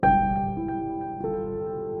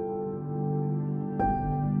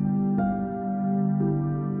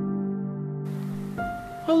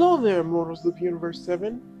Hello there, mortals of Universe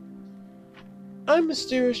 7. I'm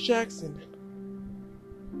Mysterious Jackson,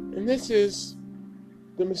 and this is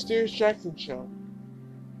the Mysterious Jackson Show.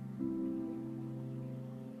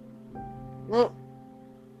 Well,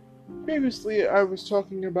 previously I was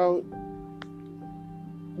talking about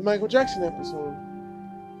the Michael Jackson episode,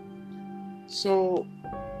 so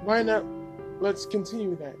why not let's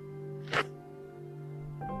continue that.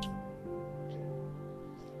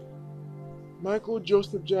 Michael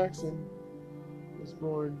Joseph Jackson was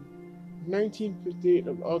born 1958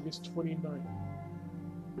 of August 29th.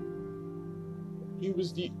 He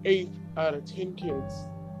was the 8th out of 10 kids.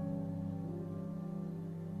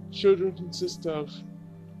 Children consist of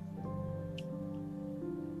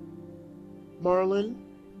Marlon,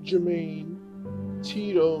 Jermaine,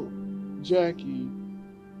 Tito, Jackie,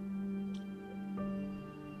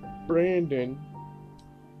 Brandon,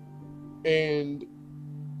 and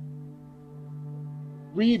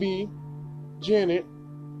Rebe, Janet,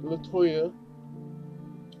 Latoya,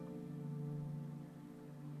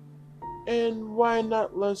 and why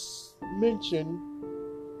not let's mention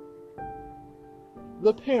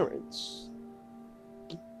the parents.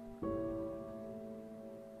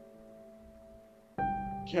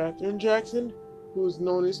 Katherine Jackson, who is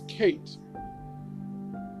known as Kate,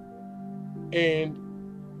 and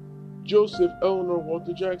Joseph Eleanor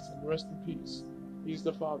Walter Jackson, rest in peace. He's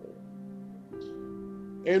the father.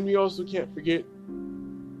 And we also can't forget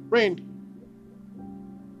Randy,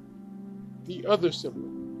 the other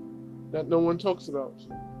sibling that no one talks about.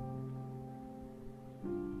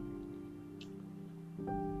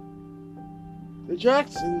 The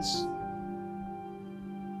Jacksons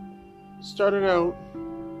started out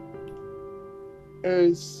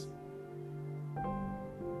as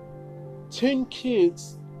 10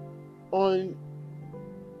 kids on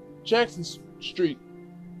Jackson Street.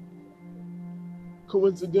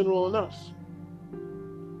 Coincidental enough.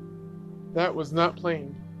 That was not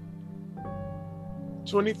planned.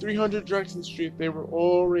 2300 Jackson Street, they were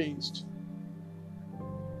all raised.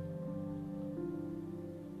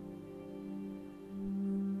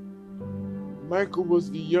 Michael was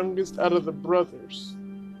the youngest out of the brothers.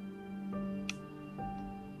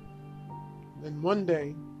 Then one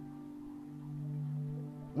day,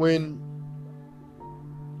 when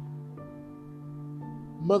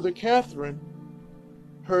Mother Catherine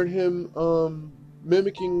heard him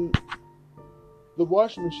mimicking the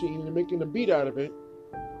washing machine and making a beat out of it,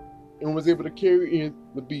 and was able to carry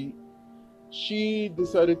the beat, she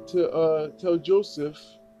decided to tell Joseph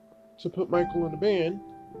to put Michael in the band.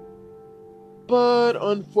 But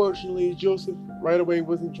unfortunately, Joseph right away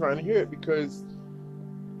wasn't trying to hear it because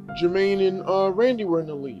Jermaine and Randy were in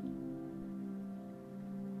the lead.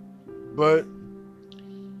 But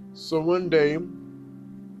so one day,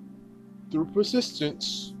 through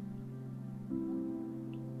persistence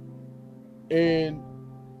and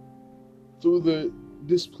through the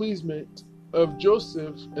displeasement of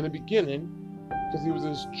Joseph in the beginning, because he was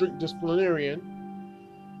a strict disciplinarian,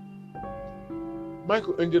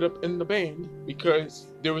 Michael ended up in the band because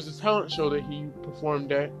there was a talent show that he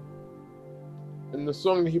performed at, and the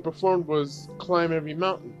song that he performed was Climb Every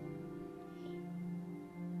Mountain.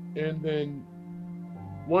 And then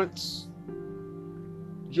once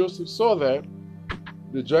Joseph saw that,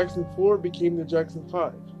 the Jackson 4 became the Jackson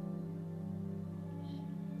 5.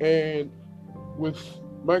 And with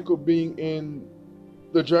Michael being in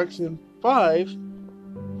the Jackson 5,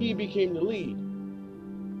 he became the lead.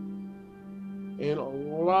 And a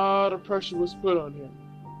lot of pressure was put on him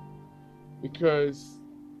because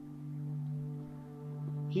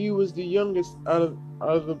he was the youngest out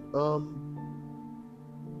of the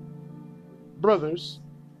brothers,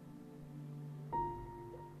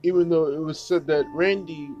 even though it was said that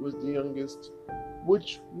Randy was the youngest,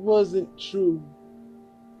 which wasn't true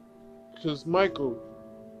because Michael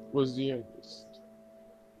was the youngest.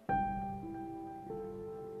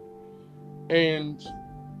 And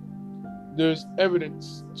there's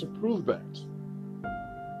evidence to prove that.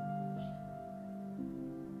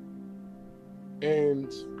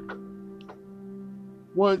 And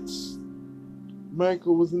once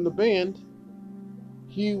Michael was in the band,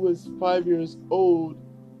 he was 5 years old,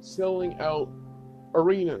 selling out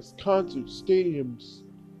arenas, concerts, stadiums,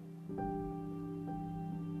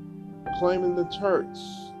 climbing the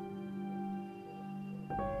charts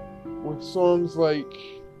with songs like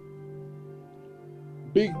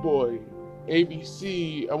Big Boy,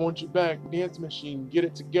 ABC, I Want You Back, Dance Machine, Get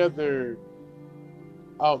It Together,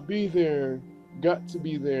 I'll Be There, Got to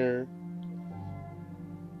Be There,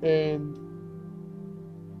 and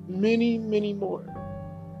many, many more.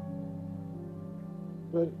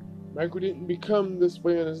 But Michael didn't become this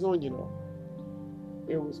way on his own, you know.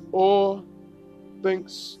 It was all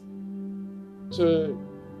thanks to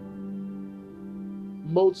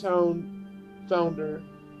Motown founder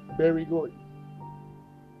Berry Gordy.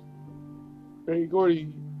 Berry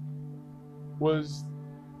Gordy was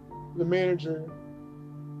the manager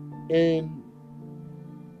and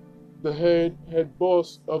the head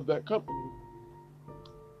boss of that company.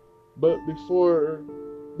 But before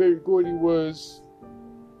Berry Gordy was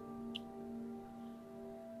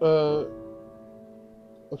a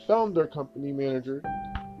founder company manager,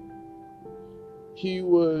 he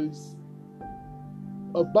was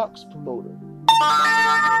a box promoter.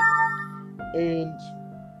 And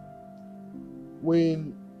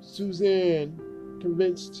when Suzanne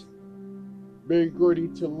convinced Berry Gordy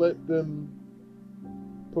to let them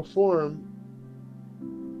perform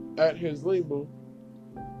at his label,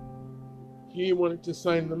 he wanted to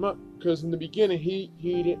sign them up, because in the beginning he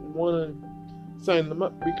didn't want to sign them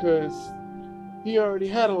up because he already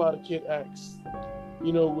had a lot of kid acts,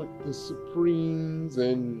 you know, with the Supremes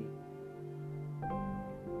and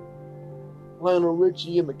Lionel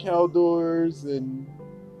Richie and the Caldors and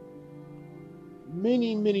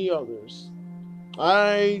many others.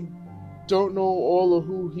 I don't know all of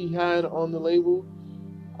who he had on the label.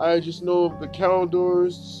 I just know of the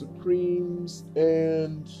Caldors, Supremes,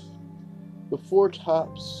 and the Four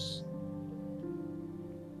Tops,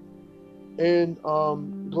 and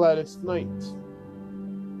Gladys Knight.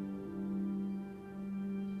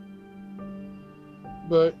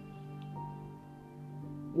 But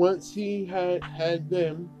once he had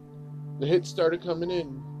them, the hits started coming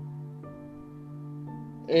in,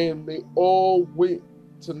 and they all went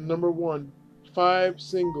to number one. 5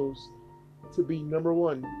 singles to be number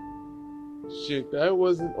one. Shit, that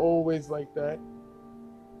wasn't always like that.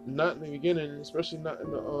 Not in the beginning, especially not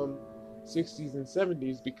in the 60s and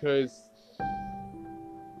 70s, because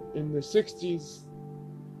in the 60s,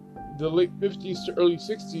 the late 50s to early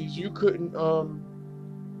 60s, you couldn't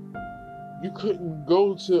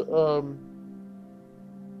go to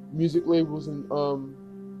music labels and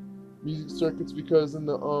music circuits, because in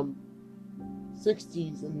the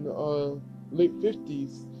 60s and the late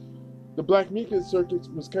 50s, the black music circuit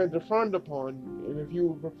was kind of frowned upon, and if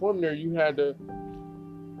you performed there, you had to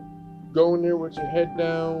go in there with your head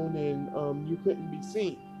down, and you couldn't be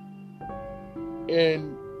seen.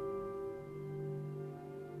 And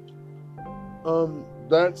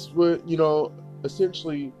that's what, you know,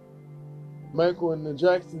 essentially Michael and the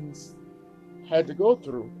Jacksons had to go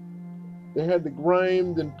through. They had to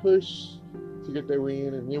grind and push to get their way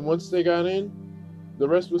in, and then once they got in, the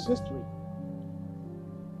rest was history.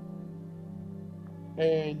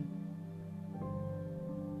 And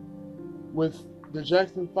with the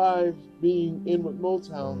Jackson 5 being in with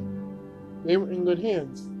Motown, they were in good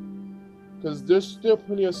hands, because there's still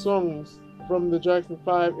plenty of songs from the Jackson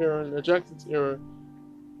 5 era and the Jacksons era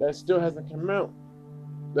that still hasn't come out,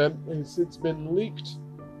 that has since been leaked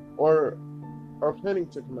or are planning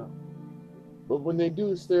to come out. But when they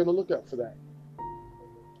do, stay on the lookout for that.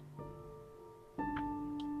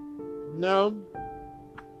 Now,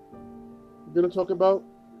 we're going to talk about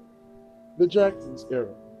the Jacksons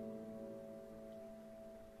era.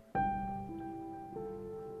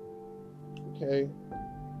 Okay,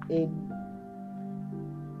 in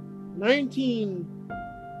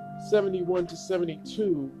 1971 to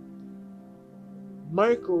 72,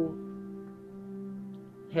 Michael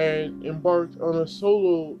had embarked on a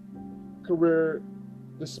solo career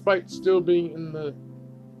despite still being in the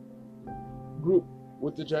group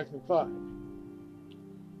with the Jackson 5.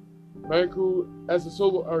 Michael, as a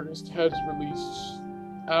solo artist, has released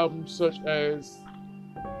albums such as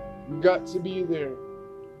Got to Be There,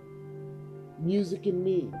 Music and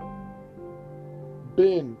Me,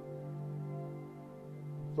 Ben,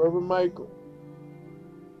 Forever Michael.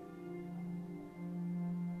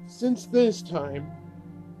 Since this time,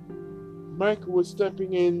 Michael was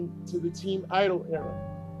stepping into the Teen Idol era,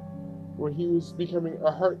 where he was becoming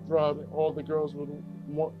a heartthrob and all the girls would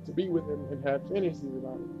want to be with him and have fantasies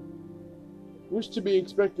about him. Which to be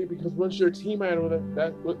expected, because once you're a Teen Idol,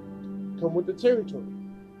 that would come with the territory.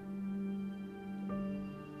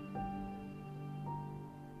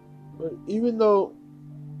 But even though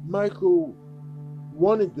Michael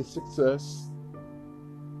wanted the success,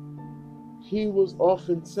 he was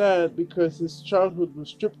often sad because his childhood was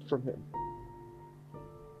stripped from him.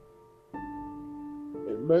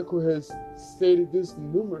 And Michael has stated this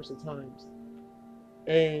numerous times.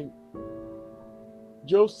 And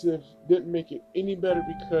Joseph didn't make it any better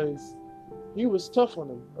because he was tough on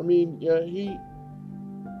him. I mean, yeah, he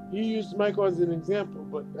used Michael as an example,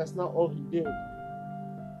 but that's not all he did.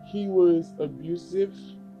 he was abusive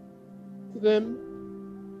to them,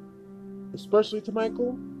 especially to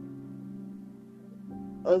Michael.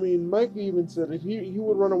 I mean, Michael even said that he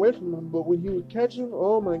would run away from him, but when he would catch him,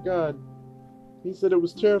 oh my God, he said it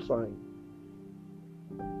was terrifying.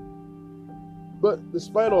 But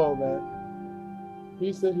despite all that,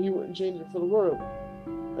 he said he wouldn't change it for the world.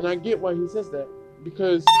 And I get why he says that,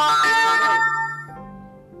 because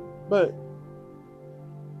but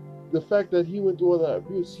the fact that he went through all that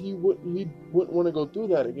abuse, he wouldn't want to go through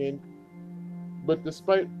that again. But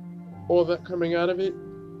despite all that coming out of it,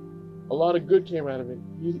 a lot of good came out of it.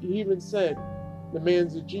 He even said the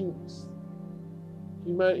man's a genius.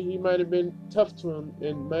 He might have been tough to him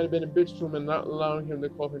and might have been a bitch to him and not allowing him to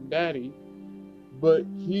call him daddy, but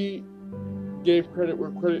he gave credit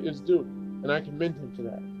where credit is due, and I commend him for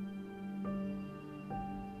that.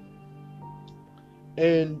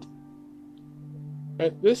 And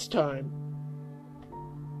at this time,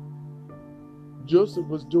 Joseph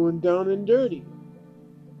was doing down and dirty.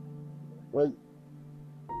 Like,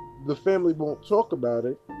 the family won't talk about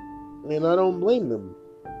it, and I don't blame them.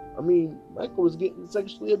 I mean, Michael was getting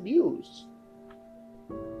sexually abused.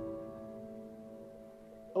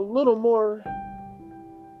 A little more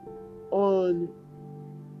on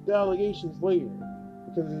the allegations later,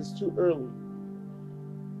 because it's too early.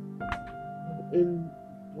 And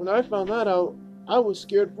when I found that out, I was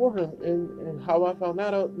scared for him. And how I found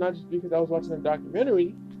that out, not just because I was watching a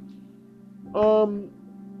documentary,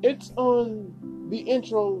 it's on the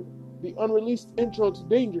intro, the unreleased intro to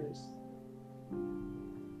Dangerous.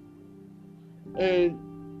 And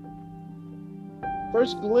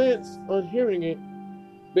first glance on hearing it,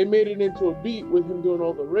 they made it into a beat with him doing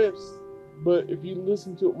all the riffs. But if you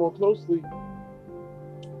listen to it more closely,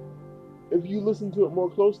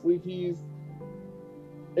 he's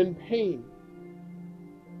in pain.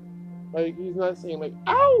 Like, he's not saying like,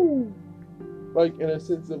 ow! Like, in a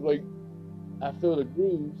sense of like, I feel the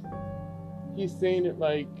grooves. He's saying it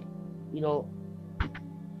like, you know,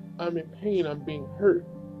 I'm in pain, I'm being hurt.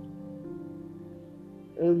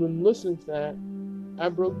 And when listening to that, I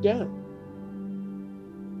broke down.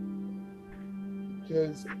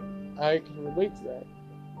 Because I can relate to that.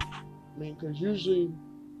 I mean, because usually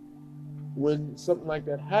when something like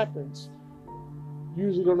that happens, you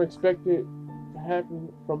usually don't expect it to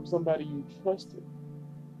happen from somebody you trusted.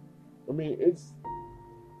 I mean, it's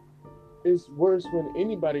worse when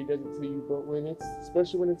anybody does it to you, but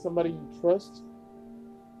especially when it's somebody you trust,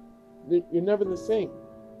 you're never the same.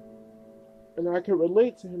 And I can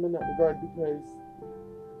relate to him in that regard because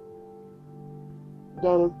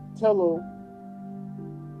Donatello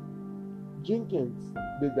Jenkins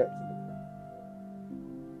did that to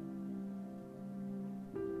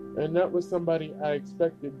me. And that was somebody I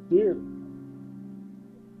expected dearly.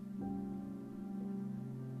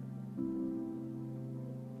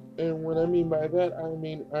 And what I mean by that, I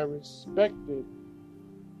mean I respected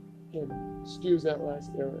him. Excuse that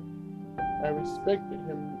last era. I respected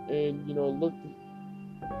him and, looked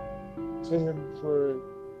to him for,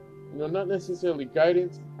 not necessarily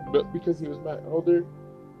guidance, but because he was my elder,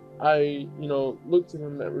 I, looked to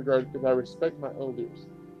him in that regard because I respect my elders.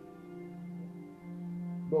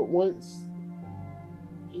 But once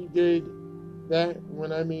he did that,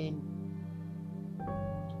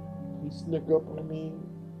 he snuck up on me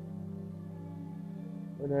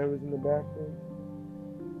when I was in the bathroom,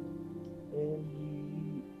 and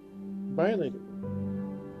he violated me.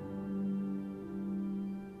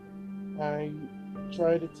 I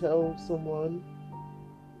tried to tell someone,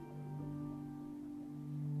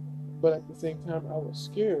 but at the same time I was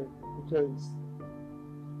scared because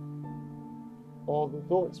all the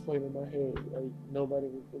thoughts played in my head. Like, nobody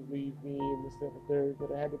would believe me and this, that, and the third,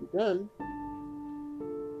 but it had to be done.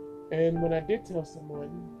 And when I did tell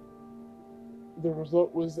someone, the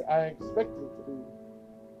result was I expected it to be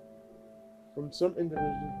from some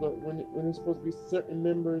individuals, but when it's supposed to be certain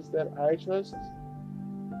members that I trust,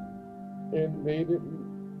 and they didn't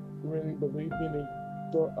really believe me and they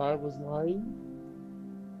thought I was lying,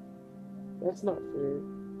 that's not fair.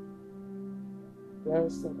 That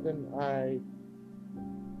was something I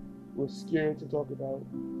was scared to talk about,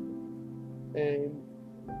 and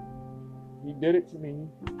he did it to me,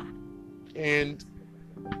 and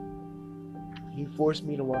he forced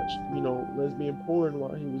me to watch, lesbian porn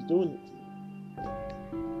while he was doing it to me.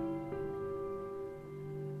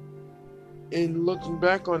 And looking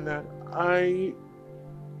back on that, I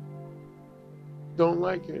don't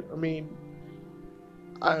like it. I mean,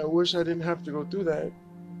 I wish I didn't have to go through that,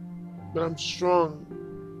 but I'm strong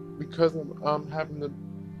because I'm having the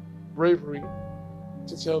bravery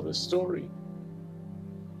to tell this story.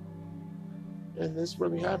 And this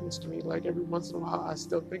really happens to me. Like every once in a while, I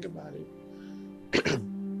still think about it.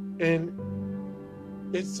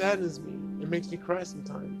 And it saddens me. It makes me cry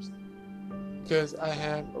sometimes. Because I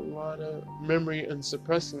have a lot of memory in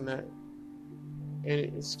suppressing that. And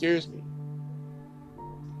it scares me.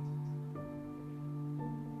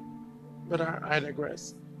 But I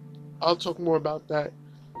digress. I'll talk more about that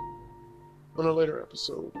on a later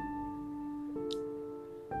episode.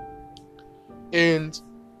 And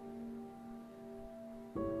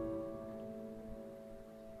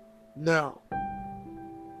now,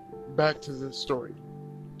 back to the story.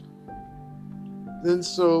 Then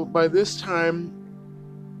so by this time,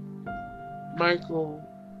 Michael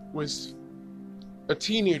was a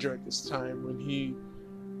teenager at this time when he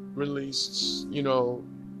released,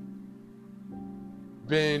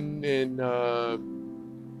 Ben and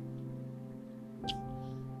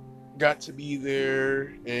Got to Be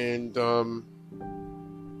There and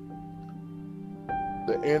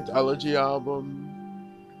the Anthology album,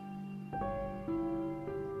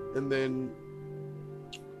 and then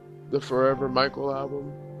the Forever Michael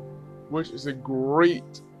album, which is a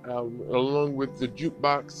great album, along with the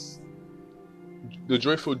Joyful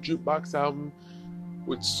Jukebox album,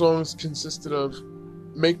 which songs consisted of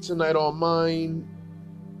Make Tonight All Mine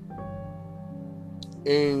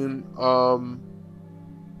and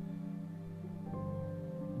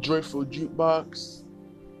Joyful Jukebox.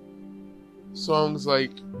 Songs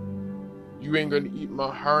like You Ain't Gonna Eat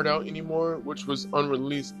My Heart Out Anymore, which was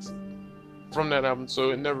unreleased from that album,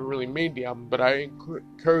 so it never really made the album, but I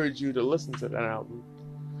encourage you to listen to that album.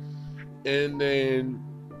 And then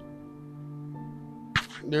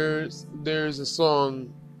there's a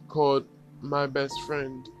song called My Best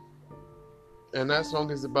Friend, and that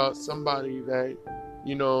song is about somebody that,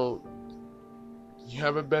 you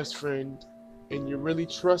have a best friend and you really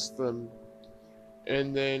trust them,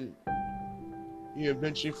 and then he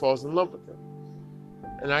eventually falls in love with them.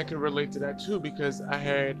 And I can relate to that too, because I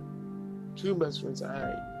had two best friends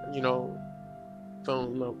I, fell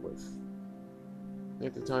in love with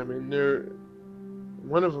at the time, and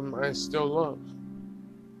one of them I still love.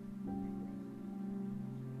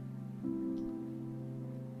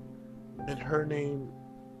 And her name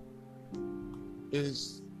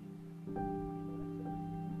is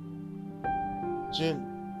Jen.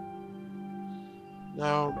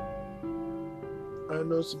 Now, I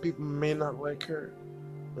know some people may not like her.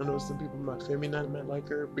 I know some people in my family might like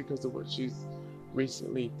her because of what she's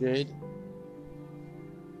recently did.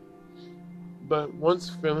 But once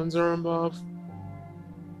feelings are involved,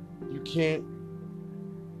 you can't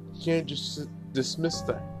just dismiss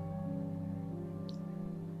that.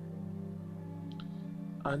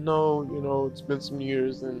 I know, it's been some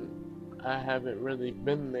years and I haven't really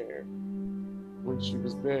been there when she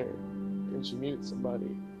was there and she needed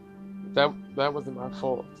somebody. That wasn't my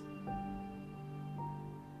fault.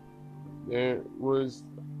 There was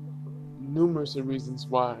numerous reasons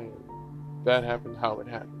why that happened, how it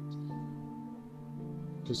happened.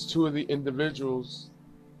 Because two of the individuals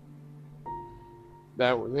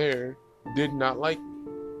that were there did not like me.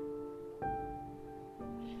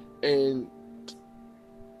 And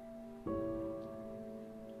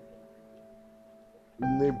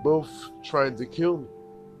they both tried to kill me.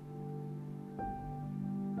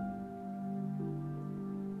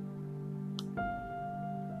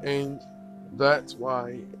 And that's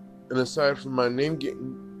why, and aside from my name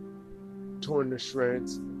getting torn to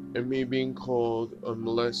shreds and me being called a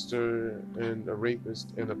molester and a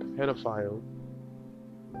rapist and a pedophile,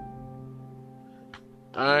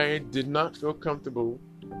 I did not feel comfortable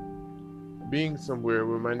being somewhere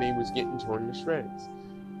where my name was getting torn to shreds.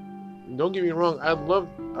 And don't get me wrong, I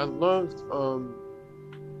loved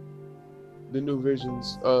the New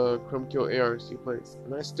Vision's Crumb Kill ARC place,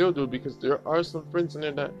 and I still do, because there are some friends in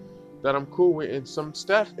there that I'm cool with, and some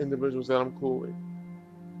staff individuals that I'm cool with.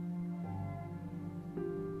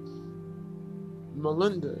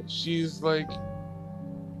 Melinda, she's like,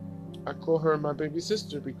 I call her my baby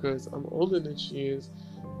sister because I'm older than she is,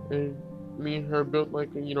 and me and her built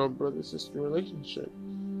like a brother-sister relationship.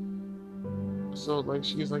 So like,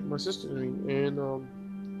 she's like my sister to me. And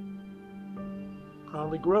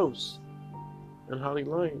Holly Gross and Holly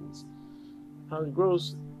Lyons. Holly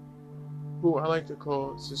Gross, who I like to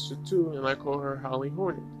call sister too, and I call her Holly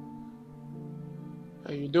Hornet.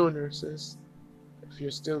 How you doing there, sis? If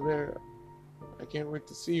you're still there, I can't wait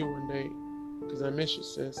to see you one day, because I miss you,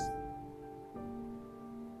 sis.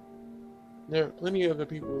 There are plenty of other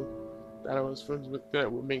people that I was friends with that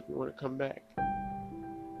would make me want to come back.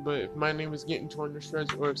 But if my name is getting torn to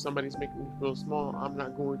shreds, or if somebody's making me feel small, I'm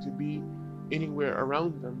not going to be anywhere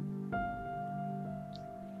around them.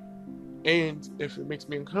 and if it makes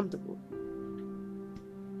me uncomfortable.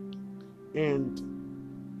 And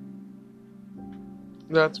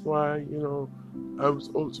that's why, I was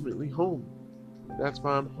ultimately home. That's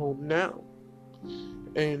why I'm home now.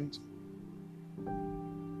 And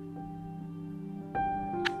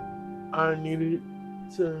I needed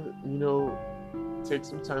to, take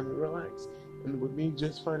some time to relax. And with me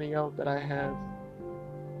just finding out that I have,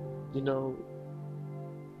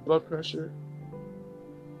 blood pressure,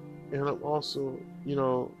 and I'm also,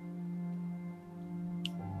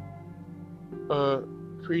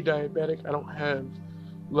 pre-diabetic. I don't have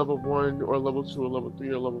level 1 or level 2 or level 3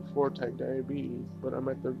 or level 4 type diabetes, but I'm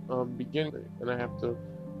at the beginning, and I have to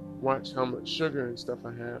watch how much sugar and stuff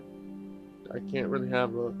I have. I can't really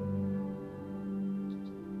have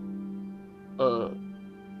a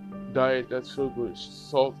diet that's filled with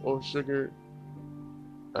salt or sugar.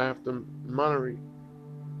 I have to moderate,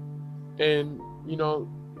 and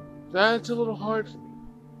that's a little hard for me.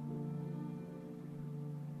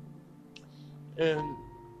 And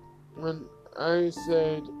when I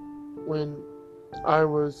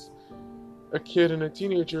was a kid and a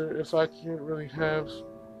teenager, if I can't really have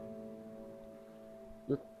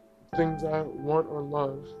the things I want or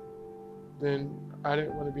love, then I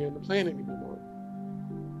didn't want to be on the planet anymore.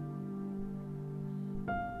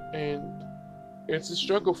 And it's a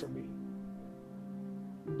struggle for me.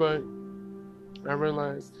 But I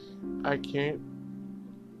realized I can't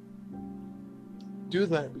do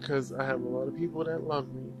that because I have a lot of people that love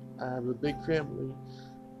me. I have a big family.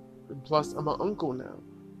 And plus, I'm an uncle now.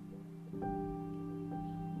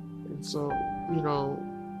 And so,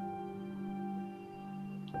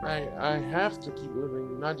 I have to keep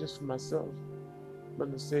living, not just for myself, but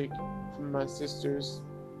for the sake for my sisters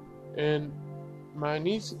and my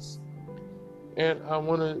nieces. And I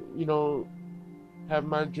want to, have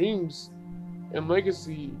my dreams and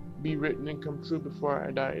legacy be written and come true before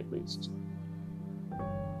I die, at least.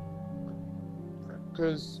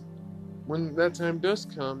 Because when that time does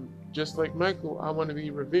come, just like Michael, I want to be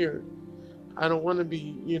revered. I don't want to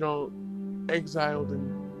be, exiled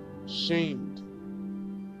and shamed.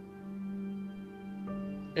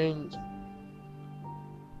 And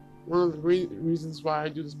one of the reasons why I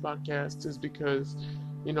do this podcast is because,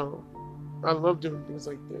 I love doing things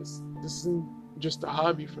like this. This isn't just a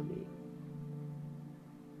hobby for me.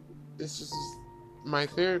 This is my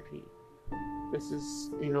therapy. This is,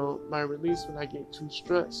 my release when I get too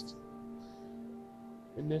stressed.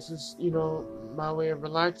 And this is, my way of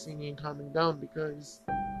relaxing and calming down because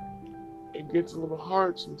it gets a little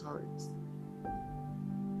hard sometimes.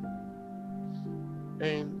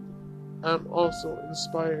 And I'm also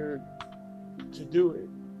inspired to do it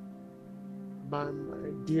by my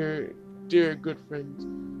dear good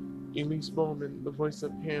friend Elise Bowman, the voice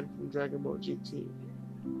of Pan from Dragon Ball GT.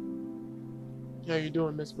 How you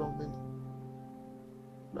doing, Miss Bowman?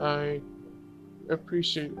 I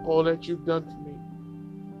appreciate all that you've done for me.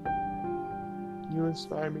 You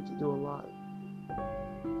inspire me to do a lot.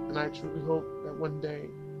 And I truly hope that one day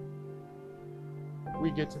we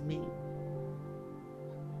get to meet.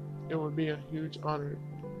 It would be a huge honor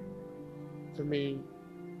for me,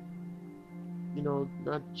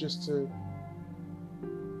 not just to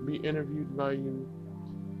be interviewed by you,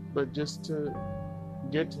 but just to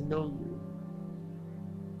get to know you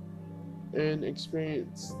and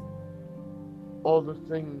experience all the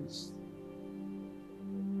things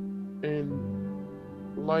in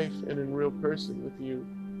life and in real person with you,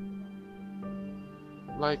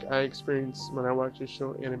 like I experienced when I watch your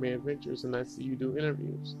show Anime Adventures and I see you do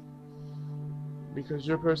interviews, because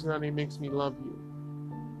your personality makes me love you,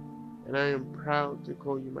 and I am proud to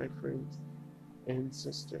call you my friend and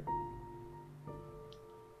sister.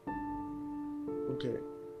 Okay,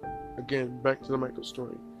 again, back to the Michael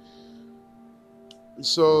story.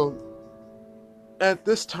 So, at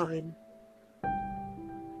this time,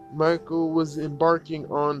 Michael was embarking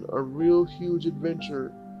on a real huge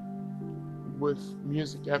adventure with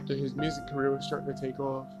music after his music career was starting to take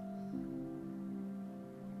off.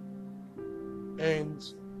 And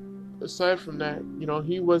aside from that,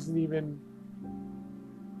 he wasn't even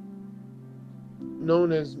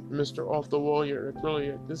known as Mr. Off the Wall yet.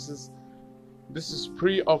 Really, this is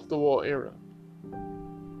pre Off the Wall era.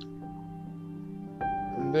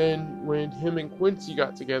 And then when him and Quincy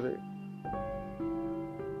got together,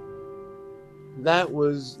 that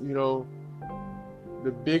was,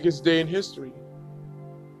 the biggest day in history,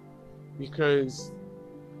 because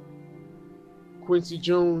Quincy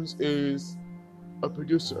Jones is a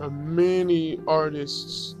producer of many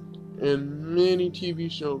artists and many TV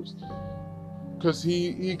shows, because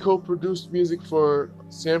he co-produced music for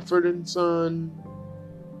Sanford and Son,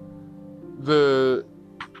 the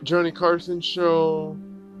Johnny Carson show,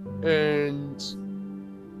 and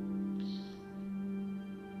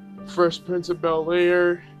Fresh Prince of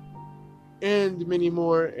Bel-Air, and many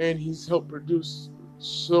more. And he's helped produce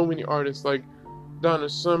so many artists like Donna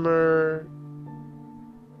Summer,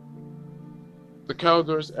 the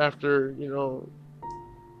Cowgirls, after,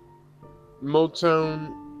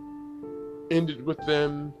 Motown ended with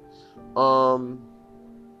them.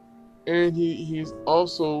 And he's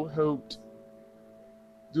also helped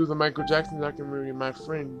do the Michael Jackson documentary, My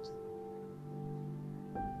Friend.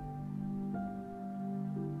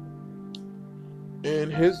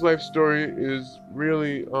 And his life story is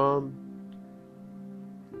really,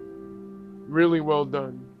 really well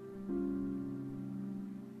done.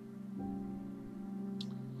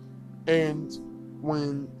 And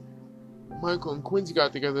when Michael and Quincy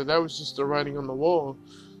got together, that was just the writing on the wall,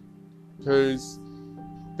 because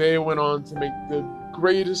they went on to make the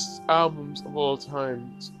greatest albums of all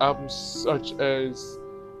time. Albums such as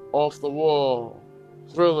Off the Wall,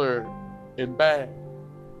 Thriller, and Bad.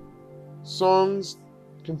 Songs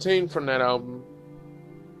contained from that album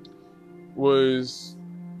was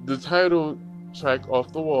the title track,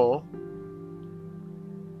 Off the Wall,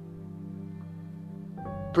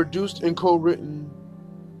 produced and co-written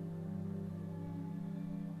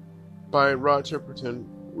by Rod Temperton.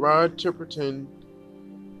 Rod Temperton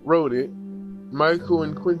wrote it. Michael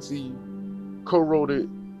and Quincy co-wrote it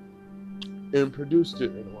and produced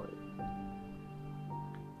it in a way.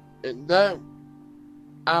 And that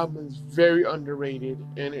album is very underrated,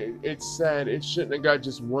 and it's sad. It shouldn't have got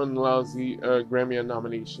just one lousy Grammy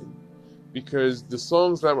nomination, because the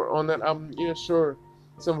songs that were on that album, yeah, sure,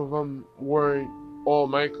 some of them were all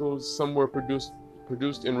Michael's, some were produced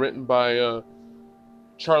and written by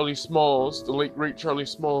Charlie Smalls, the late great Charlie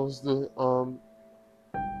Smalls, the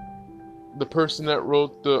person that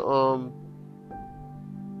wrote the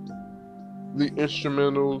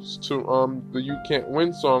instrumentals to the You Can't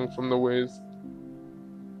Win song from The Wiz.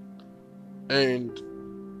 And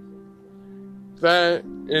that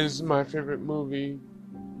is my favorite movie.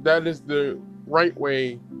 That is the right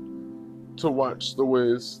way to watch The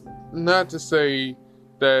Wiz. Not to say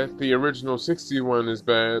that the original 61 is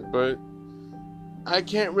bad, but I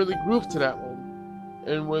can't really groove to that one.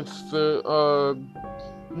 And with the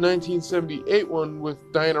 1978 one with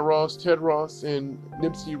Diana Ross, Ted Ross, and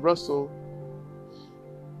Nipsey Russell,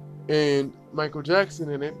 and Michael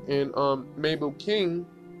Jackson in it, and Mabel King,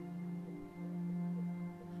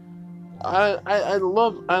 I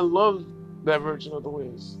love that version of The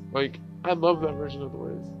Wiz. Like, I love that version of The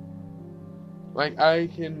Wiz. Like, I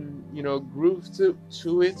can, groove to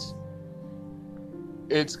it.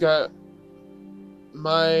 It's got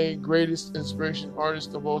my greatest inspiration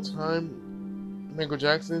artist of all time, Michael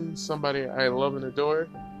Jackson, somebody I love and adore.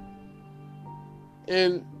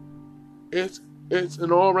 And it's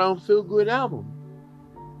an all-around feel-good album.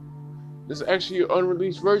 There's actually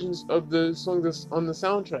unreleased versions of the song that's on the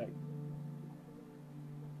soundtrack.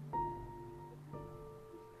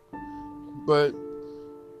 But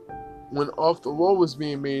when Off the Wall was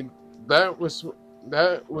being made, that was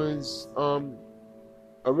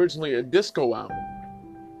originally a disco album.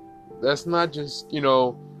 That's not just,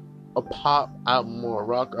 a pop album or a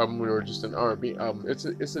rock album or just an R&B album.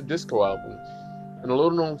 It's a disco album. And a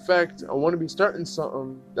little known fact, I Want to Be Starting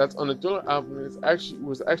Something, that's on the Thriller album, was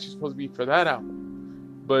actually supposed to be for that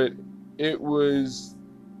album. But it was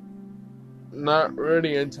not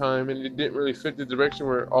ready in time, and it didn't really fit the direction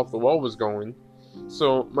where Off the Wall was going.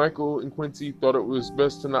 So Michael and Quincy thought it was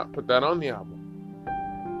best to not put that on the album.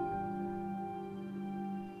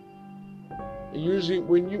 And usually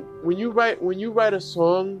when you write a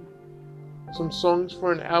song, some songs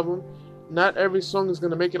for an album, not every song is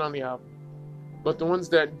going to make it on the album. But the ones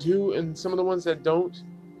that do, and some of the ones that don't,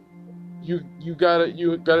 you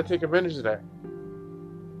gotta take advantage of that.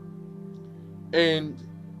 And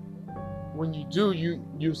when you do,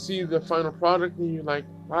 you see the final product and you're like,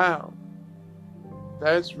 wow,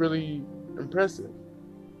 that's really impressive.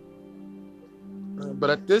 But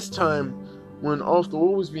at this time, when Off the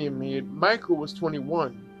Wall was being made, Michael was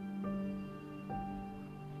 21.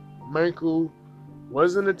 Michael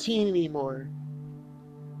wasn't a teen anymore.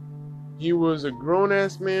 He was a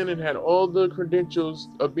grown-ass man and had all the credentials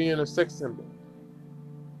of being a sex symbol.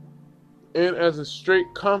 And as a straight,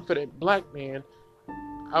 confident black man,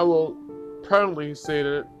 I will proudly say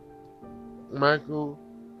that Michael,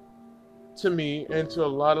 to me, and to a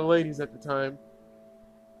lot of ladies at the time,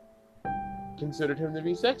 considered him to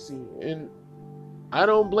be sexy. And I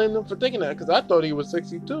don't blame them for thinking that, because I thought he was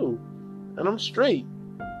sexy too. And I'm straight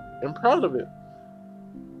and proud of it.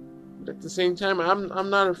 But at the same time, I'm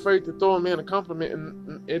not afraid to throw a man a compliment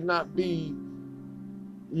and it not be,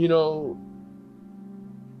 you know,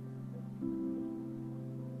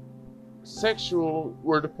 sexual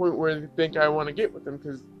or the point where they think I want to get with them.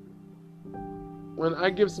 Because when I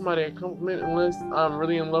give somebody a compliment, unless I'm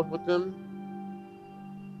really in love with them,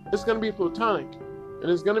 it's gonna be platonic, and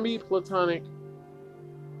it's gonna be platonic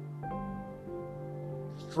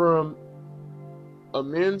from a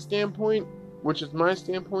man's standpoint, which is my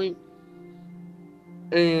standpoint,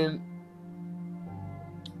 and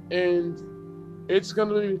it's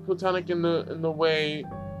gonna be platonic in the way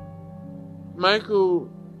Michael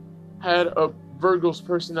had a Virgo's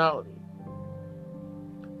personality.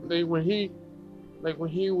 When he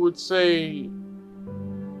would say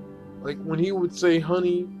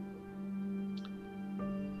honey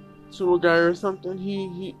to a guy or something,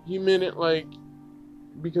 he meant it like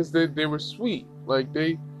because they were sweet. Like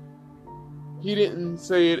he didn't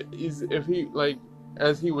say it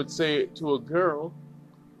as he would say it to a girl.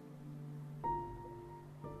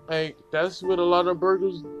 Like that's what a lot of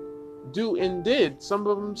Virgos do and did. Some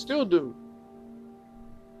of them still do.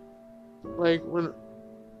 Like when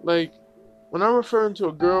I'm referring to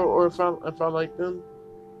a girl, or if I like them,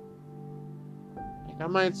 like I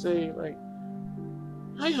might say like,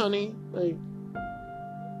 "Hi, honey," like,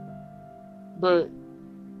 but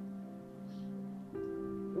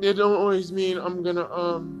it don't always mean I'm gonna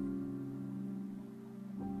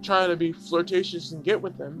try to be flirtatious and get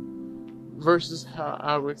with them. Versus how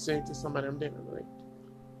I would say to somebody I'm dating, like,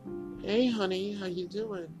 "Hey, honey, how you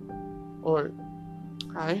doing?" Or,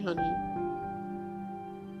 "Hi, honey."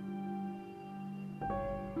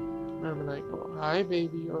 I'm like, "Oh, hi,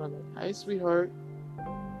 baby," or like, "Hi, sweetheart."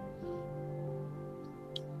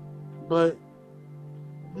 But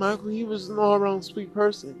Michael, he was an all-around sweet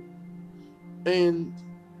person, and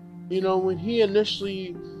when he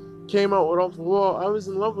initially came out with Off the Wall, I was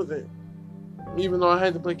in love with it, even though I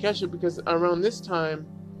had to play catch up because around this time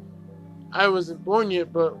I wasn't born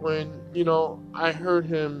yet. But when I heard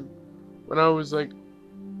him when I was like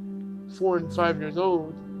 4 and 5 years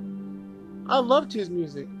old, I loved his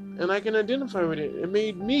music, and I can identify with it. It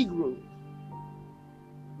made me groove.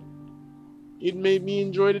 It made me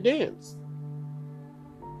enjoy the dance.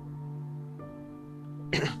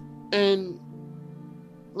 And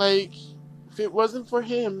like, if it wasn't for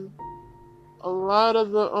him, a lot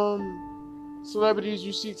of the celebrities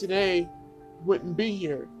you see today wouldn't be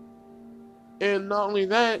here. And not only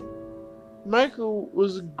that, Michael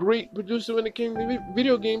was a great producer when it came to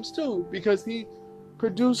video games too, because he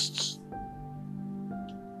produced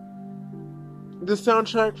the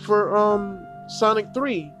soundtrack for Sonic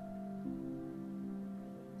 3.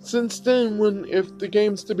 Since then, if the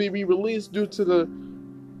game's to be re-released due to the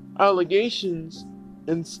allegations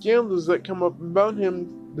and scandals that come up about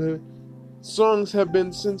him, the songs have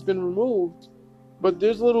since been removed. But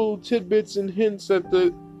there's little tidbits and hints that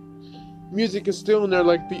the music is still in there.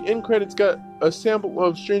 Like the end credits got a sample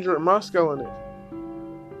of Stranger in Moscow in it,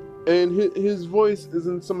 and his voice is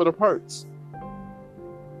in some of the parts.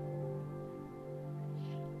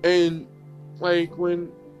 And like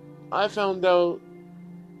when I found out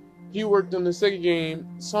he worked on the Sega game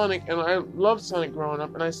Sonic, and I loved Sonic growing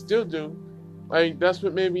up, and I still do. Like that's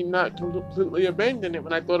what made me not completely abandon it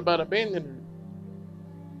when I thought about abandoning it.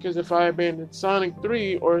 Because if I abandoned Sonic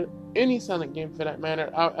 3 or any Sonic game for that matter,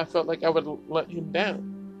 I felt like I would let him down.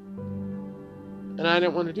 And I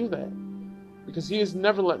didn't want to do that, because he has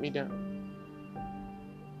never let me down.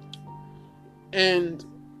 And,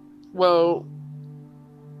 well,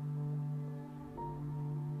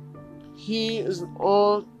 he is an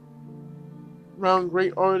all-round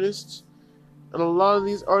great artist, and a lot of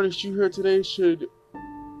these artists you hear today should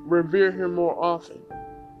revere him more often.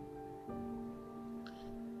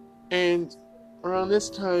 And around this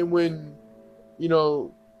time when,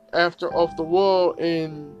 after Off the Wall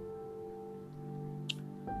and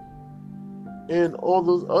all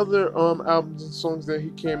those other albums and songs that he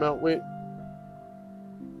came out with,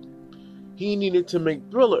 he needed to make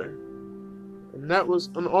Thriller. And that was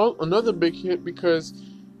another big hit, because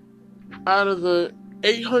out of the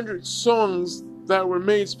 800 songs that were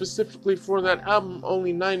made specifically for that album,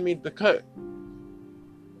 only 9 made the cut.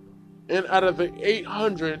 And out of the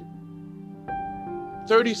 800,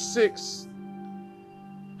 36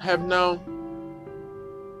 have now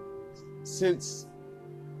since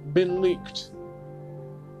been leaked.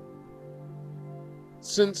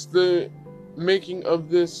 Since the making of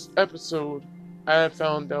this episode, I have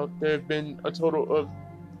found out there have been a total of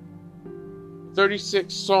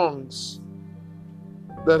 36 songs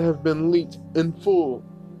that have been leaked in full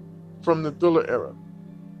from the Thriller era.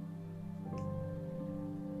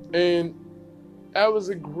 And that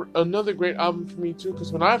was another great album for me too,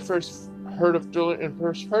 because when I first heard of Thriller and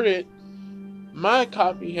first heard it, my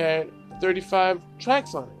copy had 35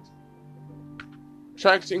 tracks on it.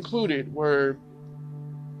 Tracks included were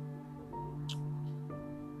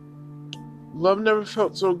Love Never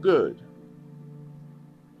Felt So Good.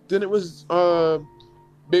 Then it was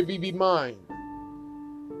Baby Be Mine.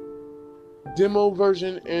 Demo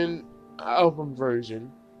version and album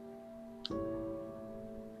version.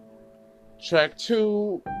 Track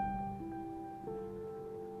 2,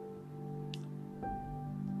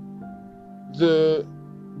 The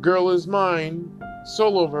Girl Is Mine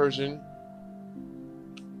solo version.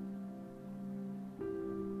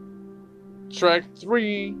 Track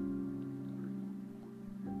 3,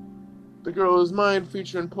 The Girl Is Mine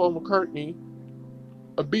featuring Paul McCartney,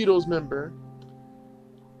 a Beatles member,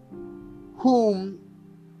 whom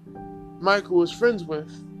Michael was friends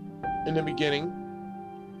with in the beginning,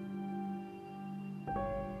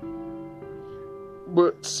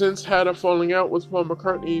 but since had a falling out with Paul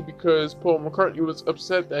McCartney because Paul McCartney was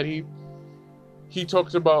upset that he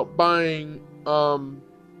talked about buying Paul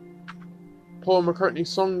McCartney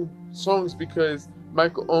songs because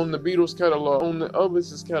Michael owned the Beatles catalog, owned the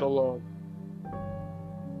Elvis's catalog.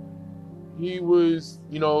 He was,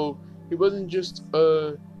 he wasn't just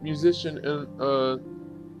a musician and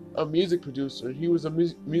a music producer. He was a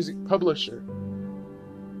music publisher.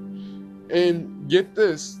 And get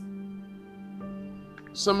this,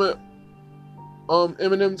 some of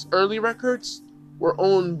Eminem's early records were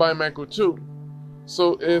owned by Michael too.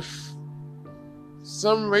 So if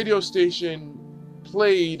some radio station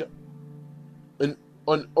played an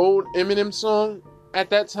old Eminem song at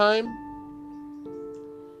that time,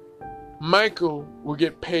 Michael would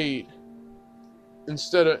get paid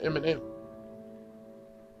instead of Eminem,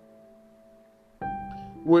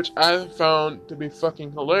 which I found to be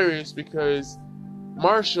fucking hilarious because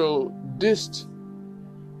Marshall dissed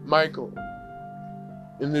Michael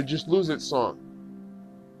in the Just Lose It song.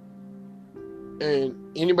 And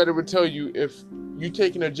anybody would tell you, if you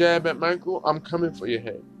taking a jab at Michael, I'm coming for your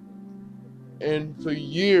head. And for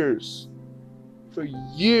years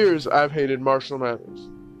I've hated Marshall Mathers.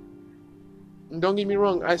 And don't get me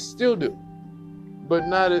wrong, I still do, but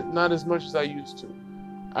not as much as I used to.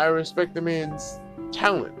 I respect the man's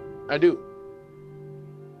talent, I do.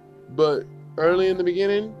 But early in the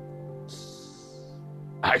beginning,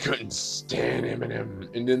 I couldn't stand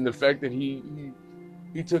Eminem. And then the fact that he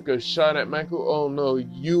took a shot at Michael, oh no,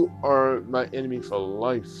 you are my enemy for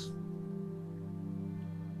life.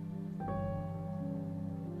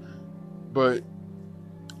 But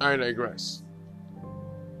I digress.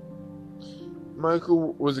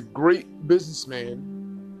 Michael was a great businessman,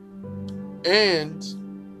 and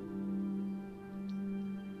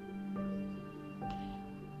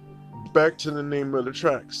back to the name of the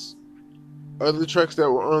tracks. Other tracks that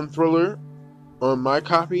were on Thriller, on my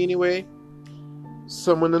copy anyway: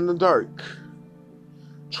 Someone in the Dark,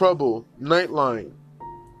 Trouble, Nightline,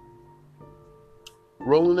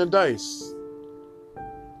 Rolling the Dice,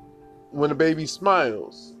 When a Baby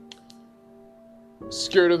Smiles,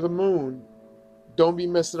 Scared of the Moon, Don't Be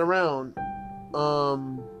Messing Around,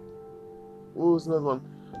 what was another one?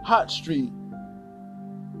 Hot Street,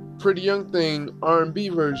 Pretty Young Thing, R&B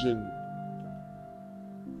version,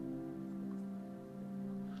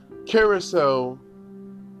 Carousel,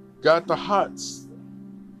 Got the Hots,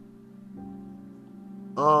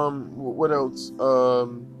 what else?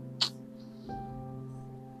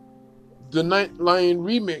 The Night Lion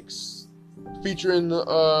remix featuring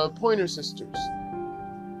the Pointer Sisters,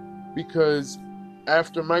 because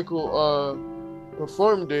after Michael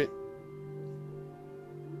performed it,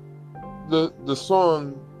 the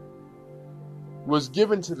song was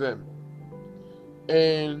given to them,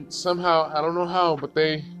 and somehow, I don't know how, but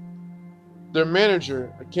their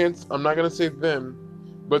manager, I'm not gonna say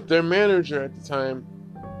them, but their manager at the time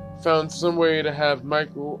found some way to have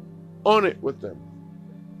Michael on it with them,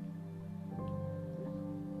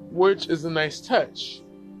 which is a nice touch.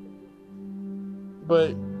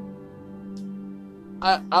 But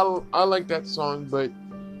I like that song. But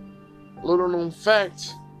little known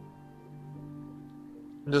fact,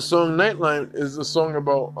 the song Nightline is a song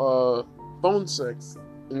about phone sex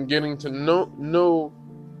and getting to know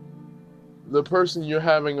the person you're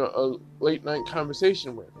having a late night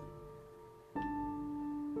conversation with.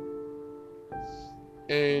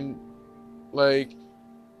 And like,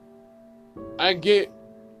 I get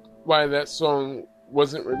why that song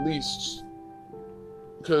wasn't released,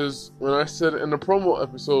 because when I said in the promo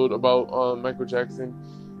episode about Michael Jackson,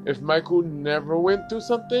 if Michael never went through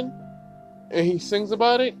something and he sings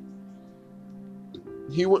about it,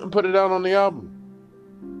 he wouldn't put it out on the album.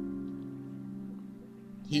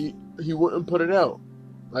 He wouldn't put it out.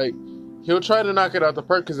 Like, he'll try to knock it out the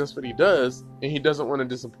park because that's what he does, and he doesn't want to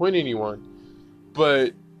disappoint anyone.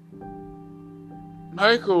 But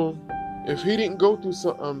Michael, if he didn't go through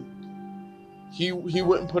something, he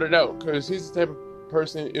wouldn't put it out, because he's the type of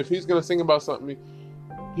person, if he's gonna sing about something,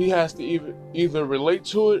 he has to either relate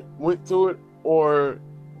to it, went through it, or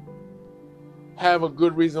have a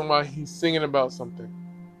good reason why he's singing about something.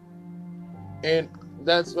 And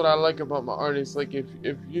that's what I like about my artists. Like, if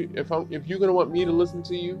you're gonna want me to listen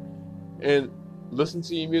to you and listen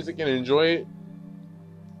to your music and enjoy it,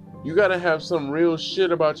 you gotta have some real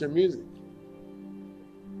shit about your music.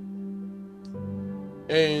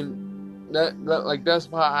 And that's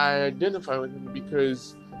why I identify with him,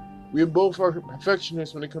 because we both are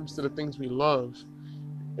perfectionists when it comes to the things we love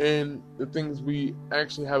and the things we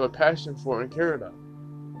actually have a passion for and care about.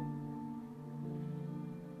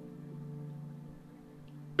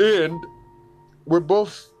 And we're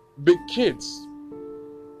both big kids.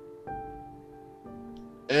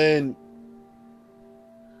 And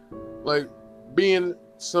like, being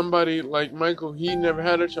somebody like Michael, he never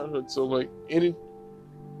had a childhood, so like any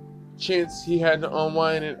chance he had to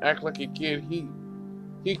unwind and act like a kid,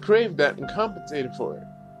 he craved that and compensated for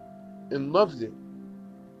it and loved it.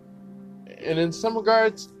 And in some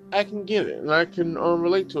regards, I can get it and I can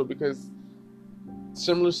relate to it, because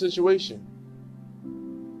similar situation.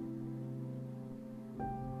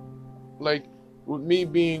 Like, with me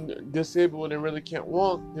being disabled and really can't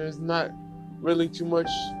walk, there's not really too much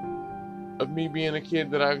of me being a kid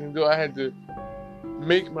that I can do. I had to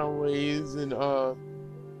make my ways and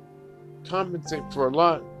compensate for a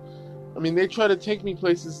lot. I mean, they try to take me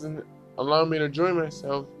places and allow me to enjoy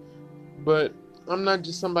myself, but I'm not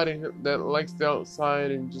just somebody that likes the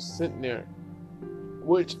outside and just sitting there,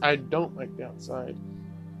 which I don't like the outside,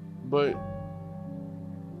 but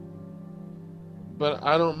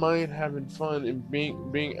I don't mind having fun and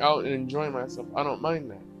being out and enjoying myself. I don't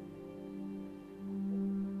mind that.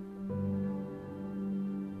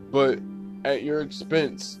 But at your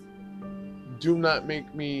expense, do not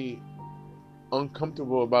make me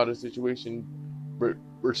uncomfortable about a situation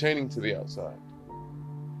pertaining to the outside.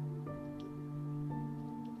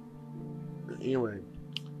 Anyway,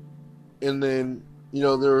 and then,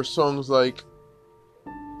 there are songs like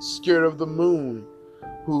Scared of the Moon,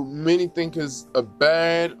 who many think is a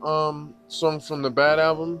bad song from the Bad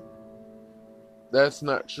album. That's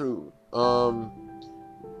not true.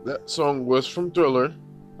 That song was from Thriller,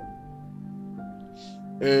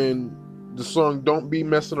 and the song Don't Be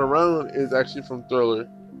Messing Around is actually from Thriller.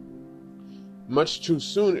 Much Too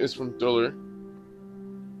Soon is from Thriller.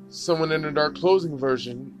 Someone in the Dark Closing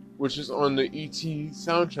version, which is on the E.T.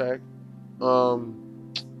 soundtrack,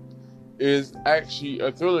 is actually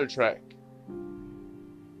a Thriller track.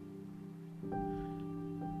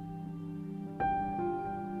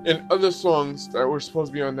 And other songs that were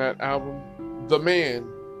supposed to be on that album: The Man,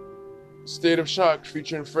 State of Shock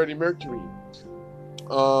featuring Freddie Mercury,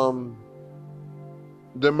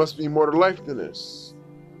 There Must Be More to Life Than This,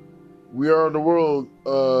 We Are the World,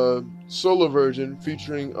 solo version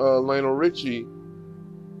featuring Lionel Richie,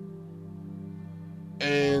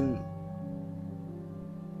 and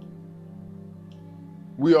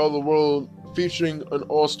We Are the World featuring an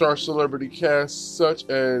all-star celebrity cast such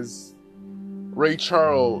as Ray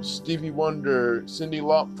Charles, Stevie Wonder, Cyndi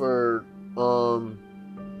Lauper,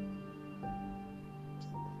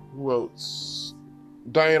 who else?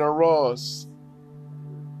 Diana Ross,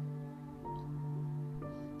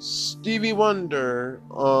 Stevie Wonder,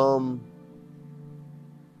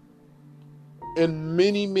 and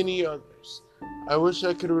many, many others. I wish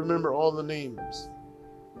I could remember all the names,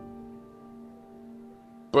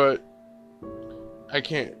 but I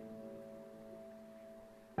can't.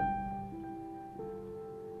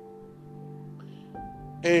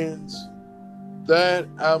 And that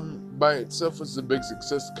album by itself was a big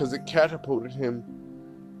success because it catapulted him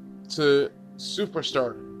to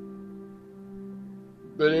superstardom.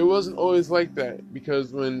 But it wasn't always like that,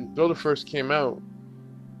 because when Thriller first came out,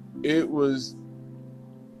 it was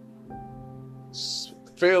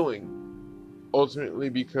failing ultimately,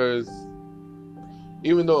 because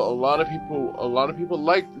even though a lot of people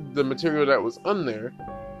liked the material that was on there,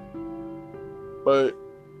 but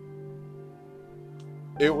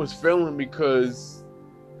it was failing because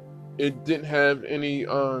it didn't have any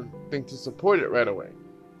thing to support it right away.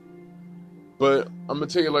 But I'm gonna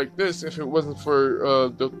tell you like this: if it wasn't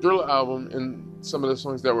for the Thriller album and some of the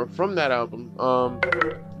songs that were from that album,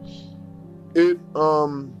 it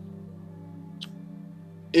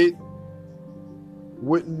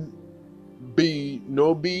wouldn't be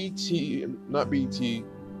no BT, not BT,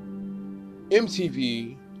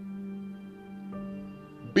 MTV,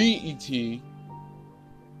 BET,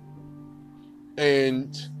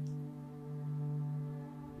 and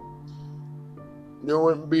there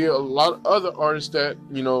would be a lot of other artists that,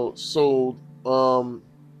 sold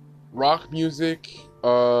rock music,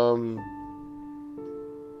 and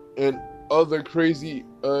other crazy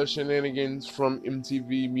shenanigans from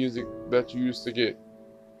MTV music that you used to get.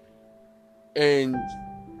 And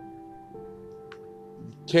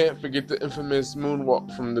can't forget the infamous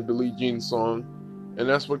moonwalk from the Billie Jean song, and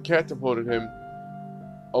that's what catapulted him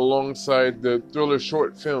alongside the Thriller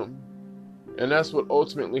short film. And that's what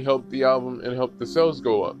ultimately helped the album and helped the sales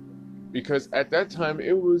go up, because at that time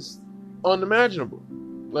it was unimaginable.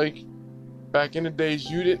 Like, back in the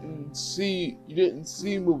days, you didn't see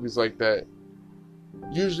movies like that.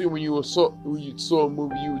 Usually when you saw a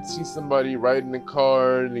movie, you would see somebody riding a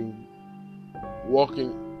car and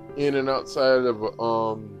walking in and outside of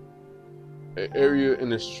an area in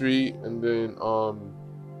the street, and then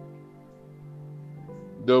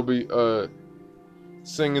they'll be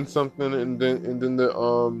singing something, and then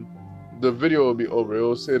the video will be over. It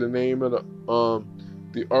will say the name of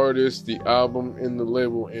the artist, the album, and the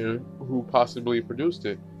label, and who possibly produced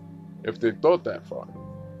it, if they thought that far.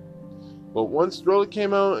 But once Thriller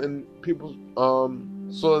came out and people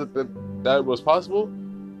saw that was possible,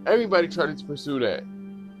 everybody tried to pursue that.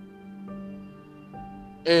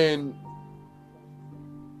 And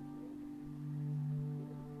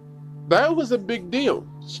that was a big deal.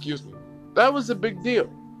 Excuse me. That was a big deal.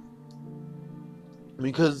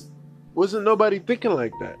 Because wasn't nobody thinking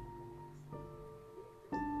like that.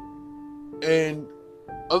 And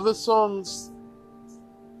other songs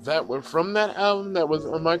that were from that album that was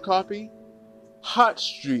on my copy, Hot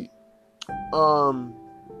Street,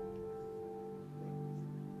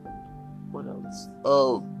 what else?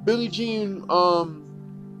 Billie Jean, long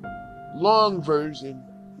version,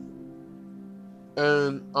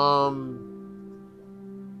 and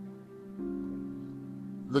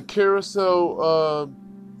the Carousel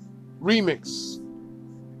remix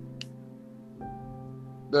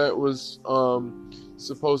that was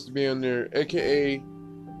supposed to be on there, aka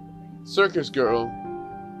Circus Girl,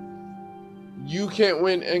 You Can't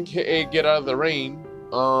Win, aka Get Out of the Rain,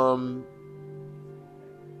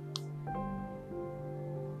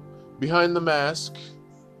 Behind the Mask,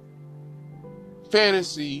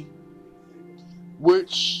 Fantasy,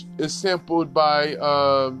 which is sampled by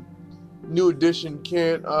New Edition,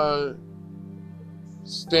 Can't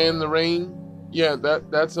Stand the Rain. Yeah,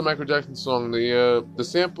 that's a Michael Jackson song. The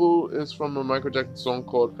sample is from a Michael Jackson song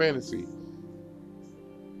called Fantasy.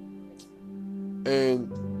 And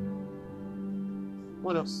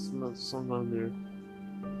what else is another song on there?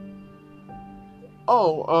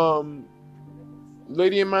 Oh,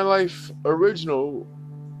 Lady in My Life original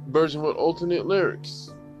version with alternate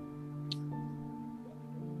lyrics.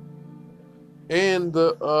 And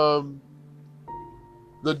the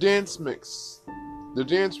dance mix, the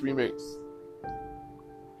dance remix.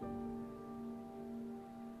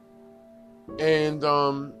 And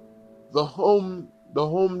the home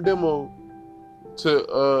demo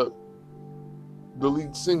to the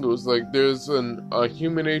lead singles. Like, there's a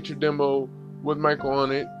Human Nature demo with Michael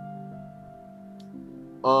on it.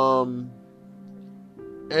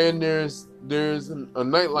 And there's a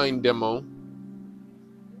Nightline demo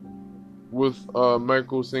with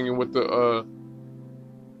Michael singing with the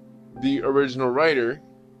original writer,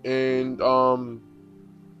 and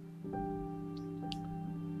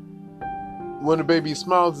When a Baby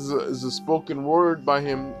Smiles is a spoken word by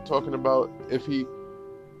him talking about if he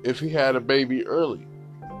had a baby early.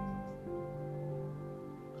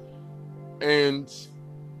 And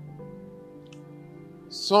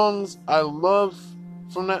songs I love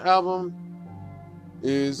from that album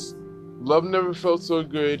is Love Never Felt So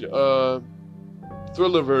Good,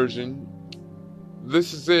 Thriller version,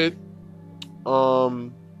 This Is It,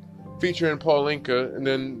 featuring Paul Anka, and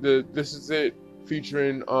then the This Is It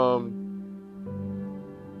featuring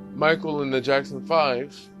Michael and the Jackson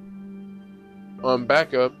 5 on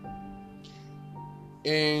backup.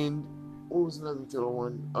 And what was another little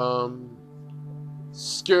one?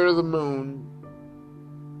 Scared of the Moon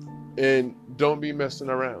and Don't Be Messing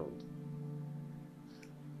Around.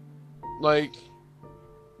 Like,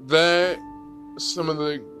 that, some of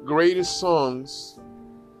the greatest songs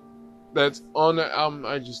that's on the album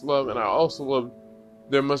I just love. And I also love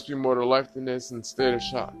There Must Be More to Life Than This and State of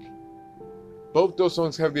Shock. Both those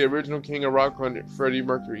songs have the original king of rock on it, Freddie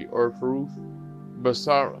Mercury, or Farouk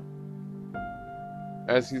Basara,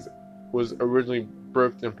 as he was originally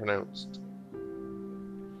birthed and pronounced.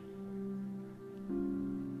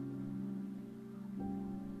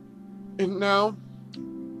 And now,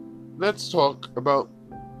 let's talk about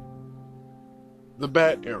the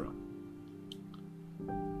bad era.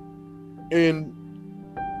 In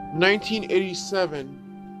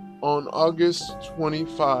 1987, on August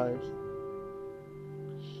 25,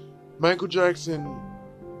 Michael Jackson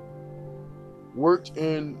worked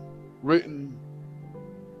and written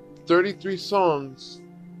 33 songs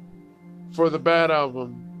for the Bad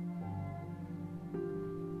album,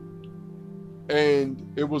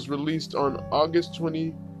 and it was released on August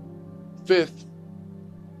 25th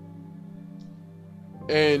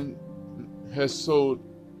and has sold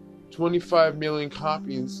 25 million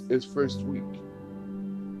copies its first week.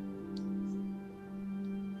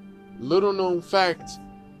 Little known fact,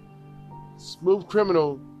 Smooth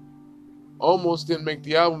Criminal almost didn't make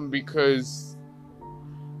the album because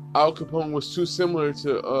Al Capone was too similar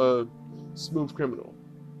to Smooth Criminal.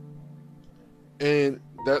 And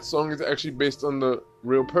that song is actually based on the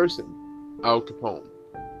real person, Al Capone,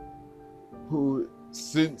 who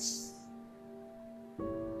since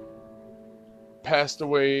passed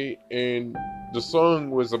away, and the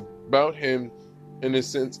song was about him in the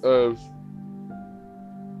sense of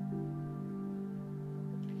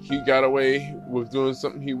he got away with doing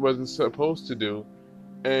something he wasn't supposed to do,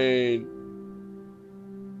 and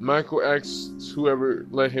Michael asked whoever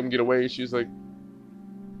let him get away, she's like,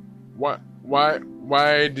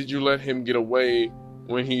 why did you let him get away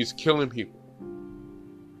when he's killing people?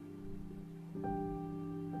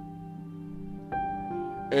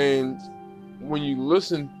 And when you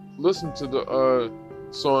listen to the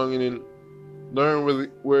song and then learn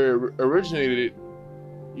where it originated,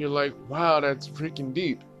 you're like, wow, that's freaking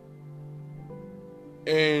deep.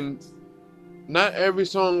 And not every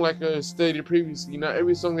song, like I stated previously, not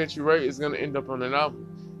every song that you write is going to end up on an album.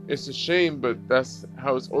 It's a shame, but that's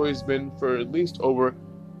how it's always been for at least over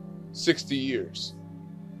 60 years.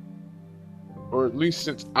 Or at least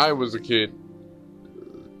since I was a kid.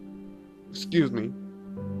 Excuse me.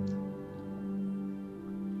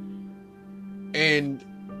 And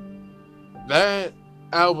that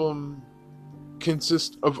album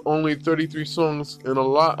consists of only 33 songs, and a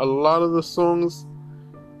lot of the songs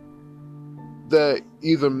that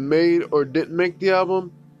either made or didn't make the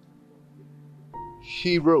album,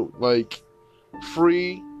 he wrote, like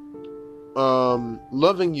Free,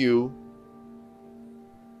 Loving You,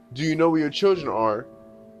 Do You Know Where Your Children Are,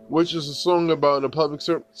 which is a song about a public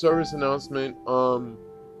service announcement,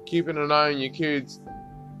 keeping an eye on your kids.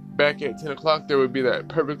 Back at 10 o'clock, there would be that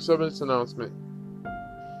public service announcement.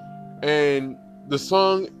 And the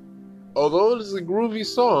song, although it is a groovy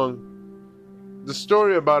song, the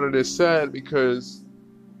story about it is sad because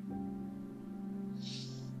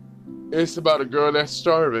it's about a girl that's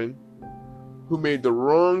starving, who made the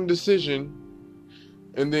wrong decision,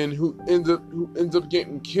 and then who ends up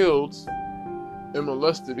getting killed and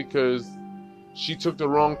molested because she took the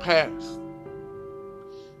wrong path.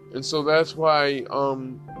 And so that's why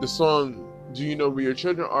the song Do You Know Where Your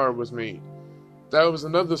Children Are was made. That was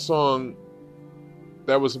another song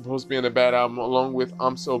that was supposed to be on the Bad album, along with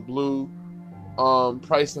I'm So Blue,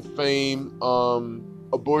 Price of Fame,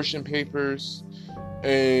 Abortion Papers,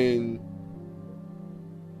 and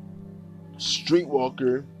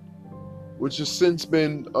Streetwalker, which has since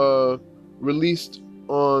been released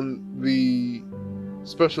on the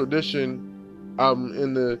special edition album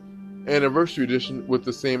in the anniversary edition with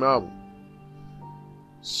the same album.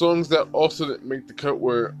 Songs that also didn't make the cut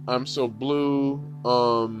were I'm So Blue,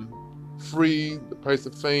 Free, The Price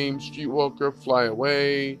of Fame, Streetwalker, Fly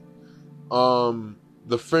Away,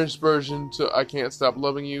 the French version to I Can't Stop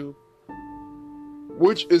Loving You,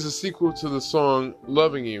 which is a sequel to the song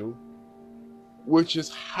Loving You, which is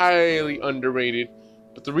highly underrated.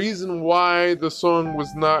 But the reason why the song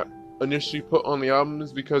was not initially put on the album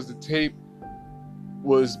is because the tape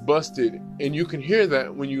was busted, and you can hear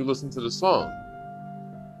that when you listen to the song.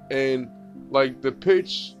 And like the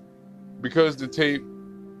pitch, because the tape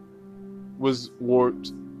was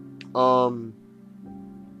warped,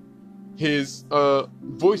 his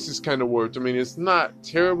voice is kind of warped. I mean, it's not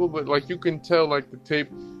terrible, but like you can tell, like the tape,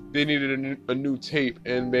 they needed a new tape,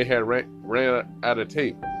 and they had ran out of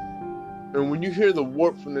tape. And when you hear the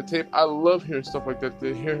warp from the tape, I love hearing stuff like that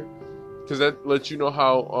to hear, because that lets you know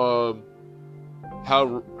how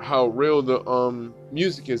real the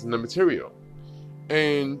music is and the material.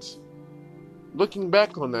 And looking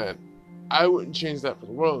back on that, I wouldn't change that for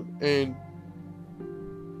the world. And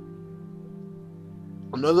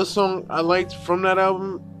another song I liked from that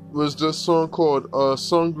album was the song called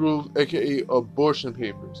Song Groove, aka Abortion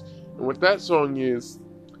Papers. And what that song is,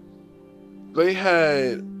 they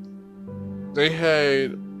had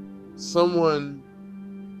someone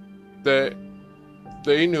that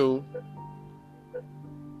they knew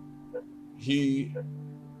he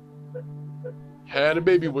had a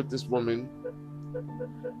baby with this woman,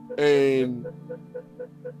 and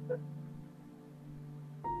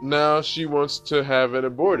now she wants to have it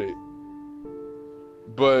aborted.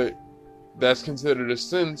 But that's considered a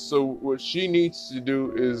sin, so what she needs to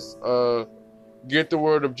do is get the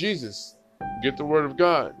word of Jesus, get the word of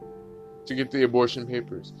God to get the abortion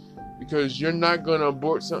papers. Because you're not going to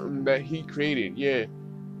abort something that he created. Yeah,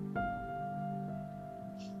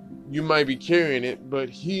 you might be carrying it, but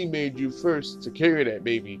he made you first to carry that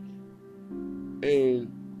baby. And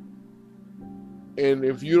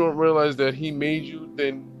if you don't realize that he made you,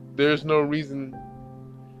 then there's no reason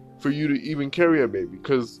for you to even carry a baby.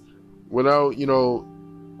 Because without,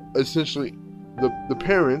 essentially the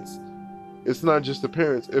parents, it's not just the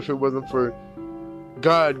parents. If it wasn't for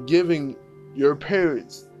God giving your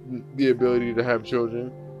parents the ability to have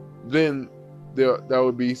children, then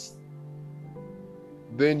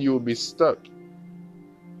then you will be stuck.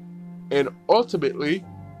 And ultimately,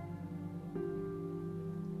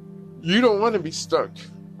 you don't want to be stuck.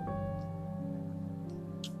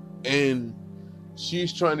 And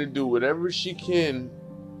she's trying to do whatever she can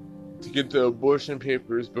to get the abortion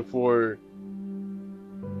papers before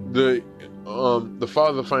the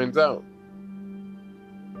father finds out.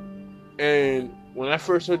 And when I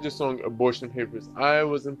first heard this song, Abortion Papers, I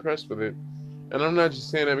was impressed with it. And I'm not just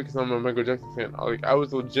saying that because I'm a Michael Jackson fan. I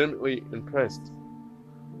was legitimately impressed.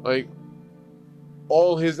 Like,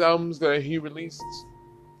 all his albums that he released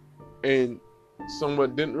and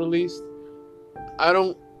somewhat didn't release, I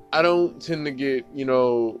don't tend to get,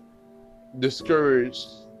 discouraged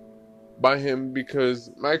by him,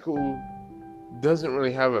 because Michael doesn't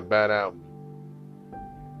really have a bad album.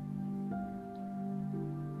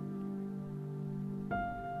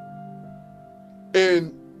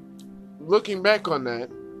 And looking back on that,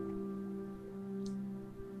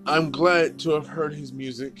 I'm glad to have heard his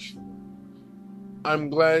music. I'm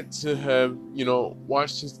glad to have,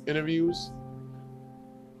 watched his interviews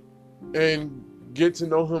and get to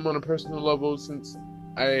know him on a personal level, since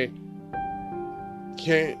I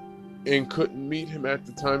can't and couldn't meet him at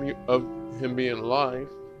the time of him being alive.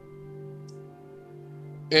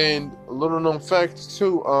 And a little known fact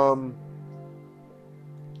too,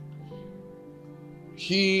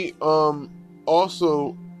 he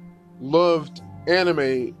also loved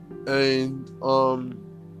anime, and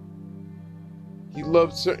he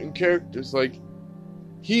loved certain characters. Like,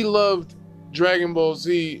 he loved Dragon Ball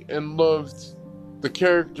Z and loved the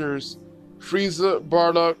characters Frieza,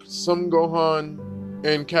 Bardock, Son Gohan,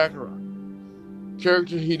 and Kakarot.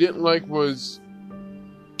 Character he didn't like was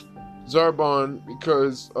Zarbon,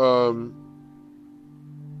 because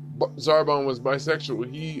Zarbon was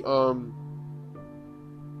bisexual. He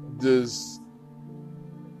does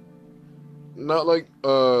not like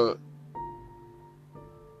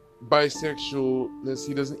bisexualness.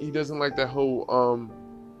 He doesn't like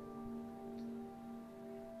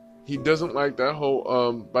that whole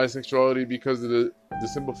bisexuality, because of the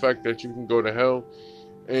simple fact that you can go to hell.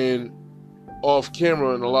 And off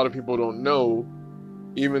camera, and a lot of people don't know,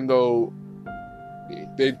 even though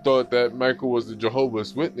they thought that Michael was the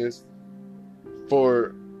Jehovah's Witness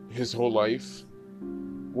for his whole life,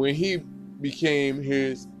 when he became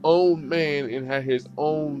his own man and had his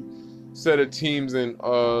own set of teams and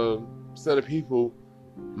set of people,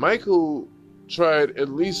 Michael tried at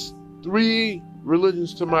least 3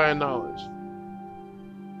 religions to my knowledge.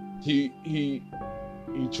 He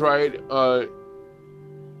tried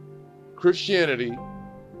Christianity.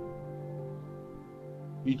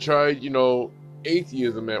 He tried,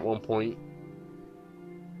 atheism at one point.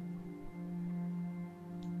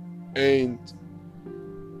 And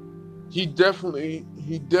he definitely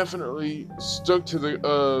stuck to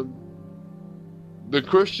the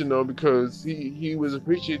Christian, though, because he was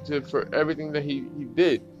appreciative for everything that he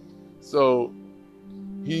did. So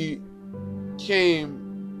he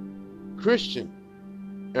became Christian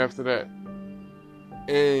after that.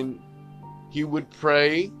 And he would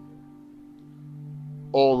pray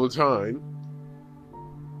all the time.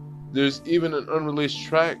 There's even an unreleased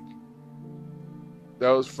track that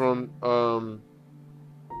was from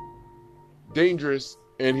Dangerous,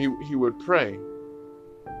 and he would pray.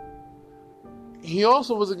 He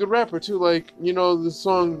also was a good rapper too. Like, the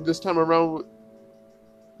song This Time Around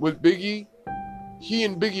with Biggie, he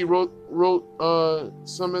and Biggie wrote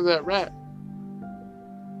some of that rap.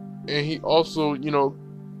 And he also,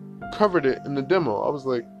 covered it in the demo. I was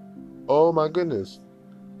like, oh my goodness.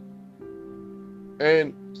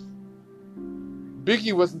 And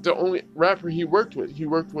Biggie wasn't the only rapper he worked with. He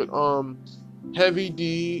worked with Heavy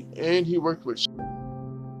D, and he worked with